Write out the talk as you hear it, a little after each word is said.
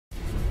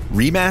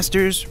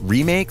Remasters,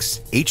 remakes,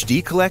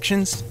 HD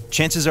collections?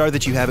 Chances are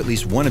that you have at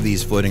least one of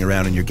these floating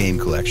around in your game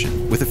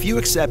collection. With a few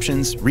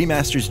exceptions,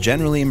 remasters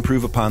generally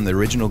improve upon the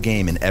original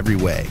game in every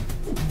way.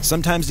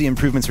 Sometimes the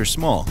improvements are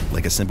small,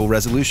 like a simple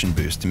resolution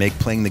boost to make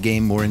playing the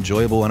game more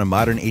enjoyable on a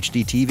modern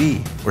HD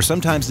TV. Or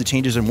sometimes the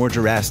changes are more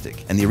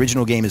drastic, and the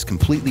original game is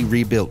completely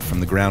rebuilt from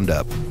the ground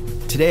up.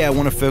 Today I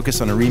want to focus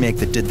on a remake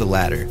that did the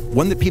latter,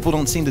 one that people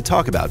don't seem to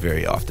talk about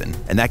very often,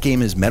 and that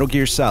game is Metal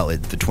Gear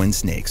Solid: The Twin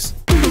Snakes.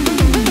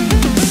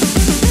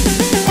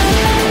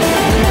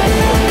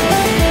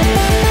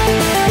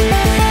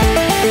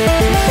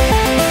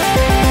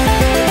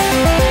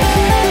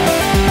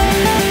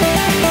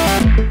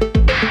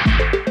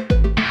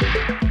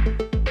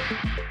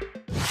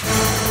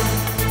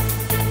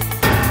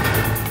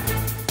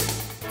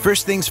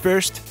 First things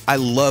first, I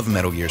love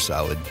Metal Gear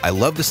Solid. I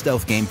love the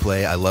stealth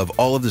gameplay, I love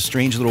all of the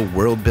strange little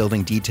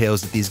world-building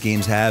details that these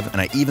games have,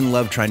 and I even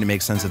love trying to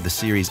make sense of the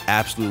series'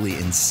 absolutely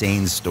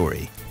insane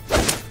story.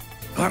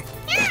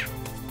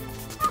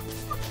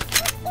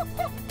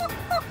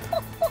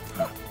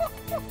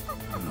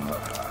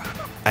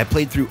 I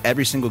played through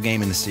every single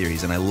game in the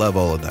series, and I love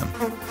all of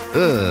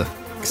them.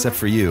 Except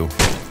for you.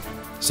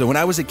 So when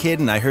I was a kid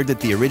and I heard that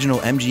the original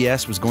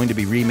MGS was going to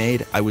be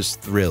remade, I was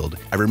thrilled.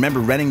 I remember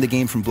renting the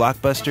game from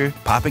Blockbuster,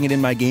 popping it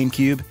in my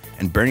GameCube,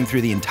 and burning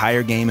through the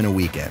entire game in a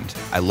weekend.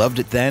 I loved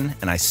it then,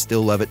 and I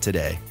still love it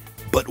today.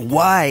 But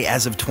why,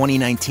 as of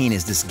 2019,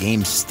 is this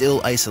game still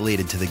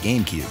isolated to the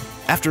GameCube?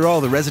 After all,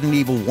 the Resident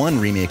Evil 1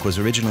 remake was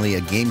originally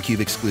a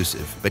GameCube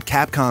exclusive, but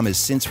Capcom has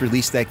since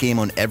released that game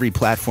on every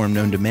platform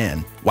known to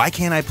man. Why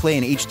can't I play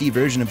an HD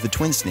version of the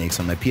Twin Snakes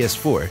on my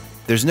PS4?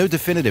 There's no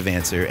definitive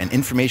answer, and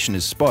information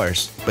is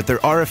sparse, but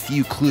there are a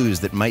few clues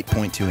that might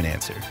point to an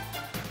answer.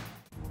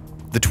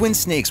 The Twin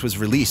Snakes was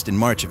released in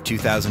March of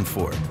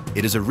 2004.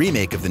 It is a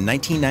remake of the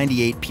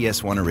 1998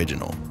 PS1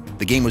 original.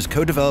 The game was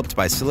co-developed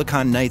by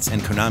Silicon Knights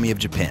and Konami of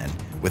Japan,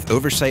 with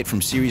oversight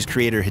from series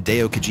creator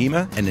Hideo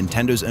Kojima and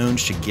Nintendo's own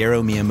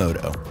Shigeru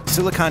Miyamoto.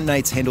 Silicon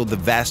Knights handled the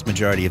vast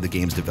majority of the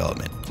game's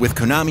development, with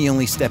Konami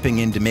only stepping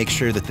in to make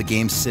sure that the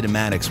game's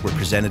cinematics were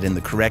presented in the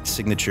correct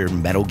signature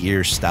Metal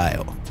Gear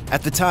style.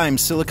 At the time,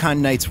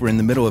 Silicon Knights were in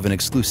the middle of an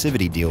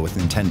exclusivity deal with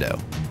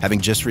Nintendo, having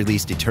just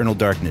released Eternal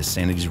Darkness: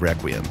 Sanity's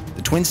Requiem.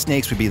 The Twin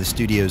Snakes would be the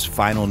studio's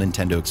final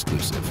Nintendo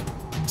exclusive.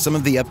 Some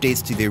of the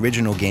updates to the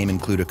original game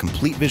include a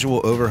complete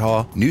visual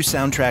overhaul, new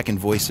soundtrack and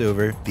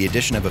voiceover, the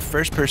addition of a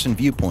first-person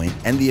viewpoint,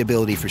 and the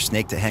ability for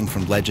Snake to hang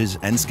from ledges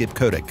and skip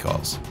codec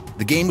calls.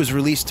 The game was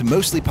released to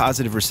mostly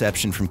positive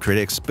reception from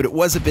critics, but it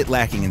was a bit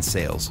lacking in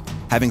sales,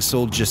 having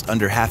sold just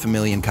under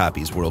 500,000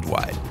 copies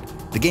worldwide.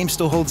 The game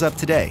still holds up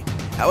today.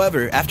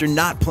 However, after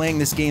not playing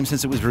this game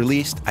since it was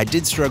released, I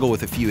did struggle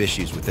with a few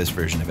issues with this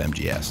version of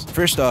MGS.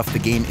 First off, the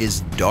game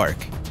is dark.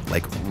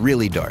 Like,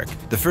 really dark.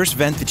 The first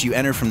vent that you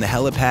enter from the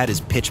helipad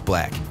is pitch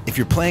black. If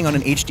you're playing on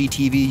an HD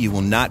TV, you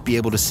will not be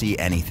able to see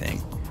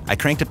anything. I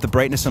cranked up the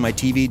brightness on my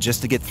TV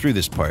just to get through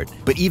this part,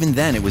 but even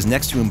then it was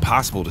next to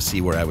impossible to see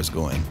where I was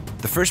going.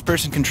 The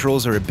first-person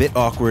controls are a bit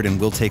awkward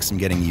and will take some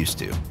getting used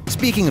to.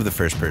 Speaking of the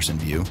first-person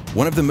view,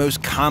 one of the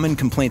most common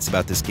complaints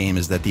about this game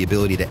is that the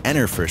ability to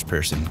enter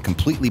first-person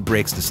completely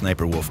breaks the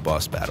Sniper Wolf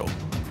boss battle.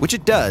 Which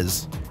it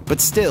does,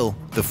 but still,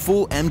 the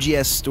full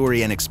MGS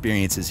story and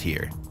experience is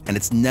here, and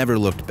it's never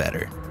looked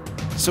better.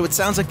 So it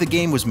sounds like the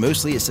game was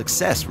mostly a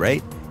success,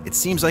 right? It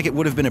seems like it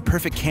would have been a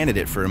perfect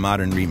candidate for a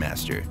modern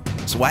remaster.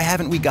 So why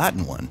haven't we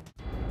gotten one?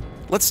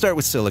 Let's start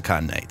with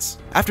Silicon Knights.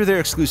 After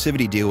their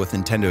exclusivity deal with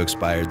Nintendo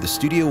expired, the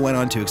studio went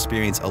on to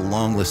experience a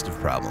long list of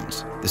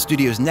problems. The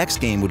studio's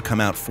next game would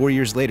come out 4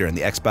 years later on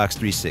the Xbox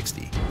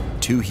 360,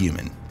 Too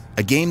Human.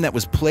 A game that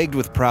was plagued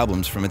with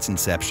problems from its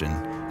inception.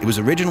 It was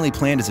originally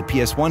planned as a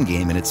PS1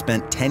 game, and it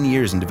spent 10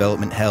 years in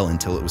development hell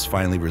until it was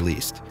finally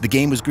released. The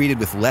game was greeted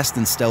with less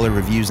than stellar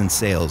reviews and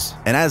sales,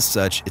 and as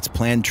such, its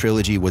planned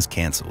trilogy was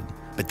cancelled.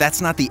 But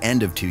that's not the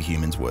end of Two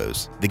Humans'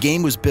 woes. The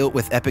game was built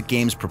with Epic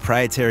Games'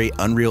 proprietary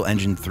Unreal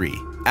Engine 3.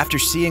 After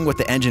seeing what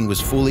the engine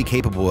was fully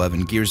capable of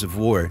in Gears of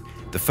War,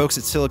 the folks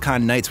at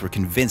Silicon Knights were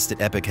convinced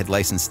that Epic had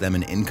licensed them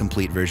an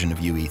incomplete version of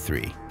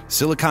UE3.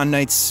 Silicon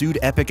Knights sued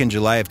Epic in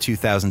July of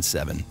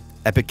 2007.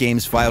 Epic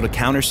Games filed a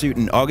countersuit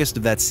in August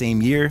of that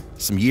same year.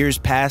 Some years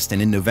passed,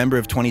 and in November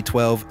of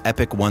 2012,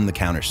 Epic won the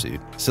countersuit.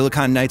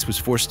 Silicon Knights was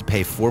forced to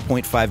pay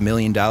 $4.5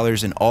 million,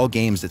 and all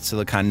games that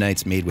Silicon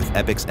Knights made with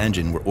Epic's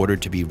engine were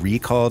ordered to be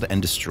recalled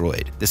and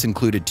destroyed. This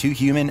included Too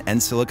Human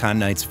and Silicon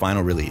Knights'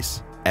 final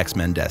release,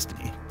 X-Men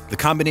Destiny. The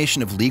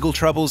combination of legal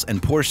troubles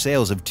and poor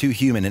sales of Too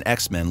Human and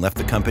X-Men left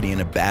the company in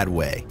a bad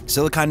way.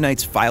 Silicon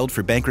Knights filed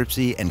for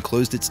bankruptcy and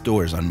closed its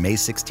doors on May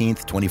 16,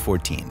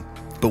 2014.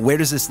 But where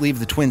does this leave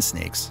the Twin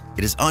Snakes?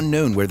 It is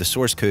unknown where the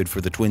source code for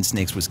the Twin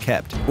Snakes was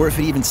kept, or if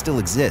it even still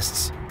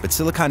exists. But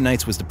Silicon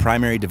Knights was the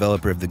primary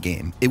developer of the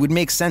game. It would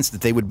make sense that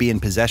they would be in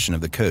possession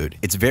of the code.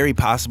 It's very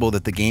possible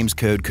that the game's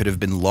code could have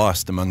been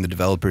lost among the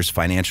developers'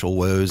 financial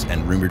woes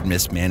and rumored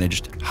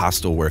mismanaged,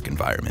 hostile work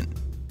environment.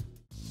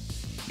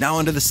 Now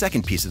onto the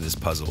second piece of this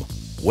puzzle.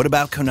 What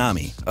about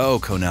Konami? Oh,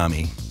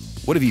 Konami.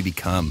 What have you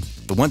become?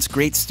 The once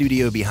great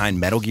studio behind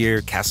Metal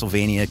Gear,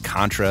 Castlevania,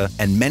 Contra,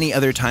 and many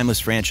other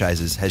timeless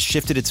franchises has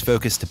shifted its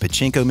focus to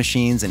pachinko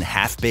machines and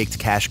half-baked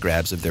cash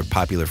grabs of their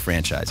popular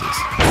franchises.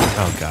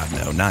 Oh god,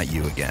 no, not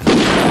you again.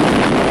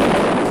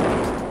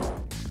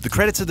 The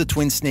credits of the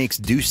Twin Snakes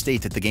do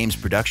state that the game's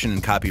production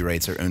and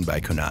copyrights are owned by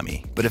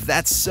Konami. But if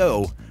that's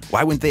so,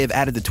 why wouldn't they have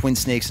added the Twin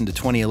Snakes into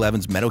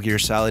 2011's Metal Gear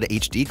Solid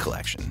HD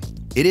collection?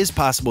 It is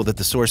possible that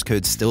the source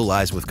code still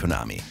lies with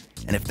Konami.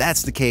 And if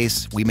that's the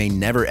case, we may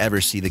never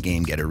ever see the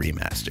game get a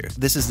remaster.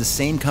 This is the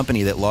same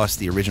company that lost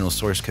the original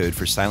source code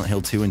for Silent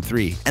Hill 2 and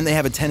 3, and they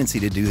have a tendency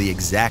to do the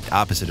exact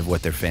opposite of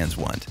what their fans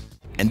want.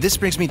 And this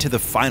brings me to the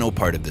final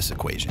part of this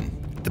equation.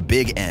 The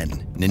big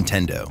N,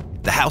 Nintendo.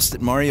 The house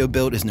that Mario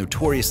built is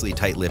notoriously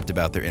tight-lipped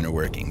about their inner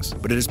workings,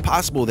 but it is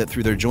possible that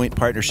through their joint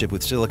partnership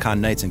with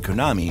Silicon Knights and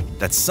Konami,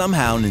 that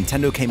somehow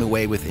Nintendo came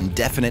away with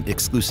indefinite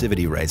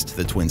exclusivity rights to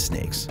the Twin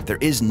Snakes. There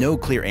is no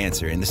clear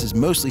answer, and this is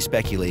mostly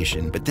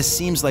speculation, but this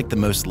seems like the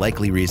most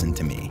likely reason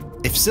to me.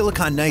 If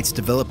Silicon Knights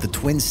developed the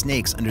Twin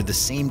Snakes under the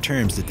same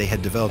terms that they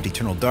had developed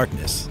Eternal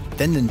Darkness,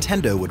 then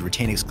Nintendo would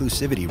retain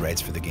exclusivity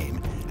rights for the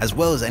game, as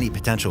well as any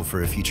potential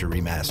for a future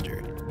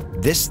remaster.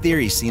 This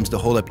theory seems to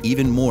hold up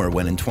even more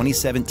when in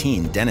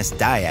 2017, Dennis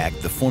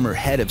Dyack, the former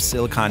head of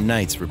Silicon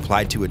Knights,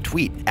 replied to a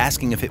tweet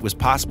asking if it was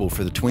possible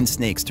for the Twin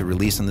Snakes to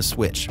release on the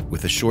Switch,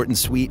 with a short and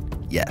sweet,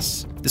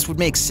 yes. This would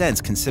make sense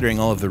considering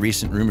all of the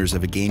recent rumors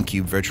of a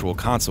GameCube Virtual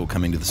Console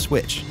coming to the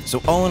Switch.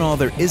 So all in all,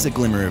 there is a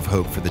glimmer of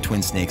hope for the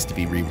Twin Snakes to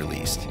be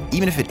re-released.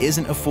 Even if it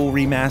isn't a full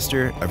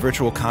remaster, a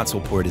Virtual Console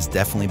port is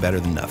definitely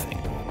better than nothing.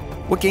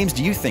 What games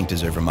do you think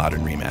deserve a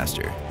modern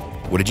remaster?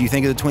 What did you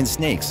think of the Twin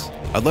Snakes?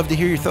 I'd love to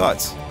hear your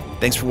thoughts.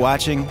 Thanks for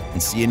watching,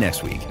 and see you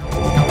next week.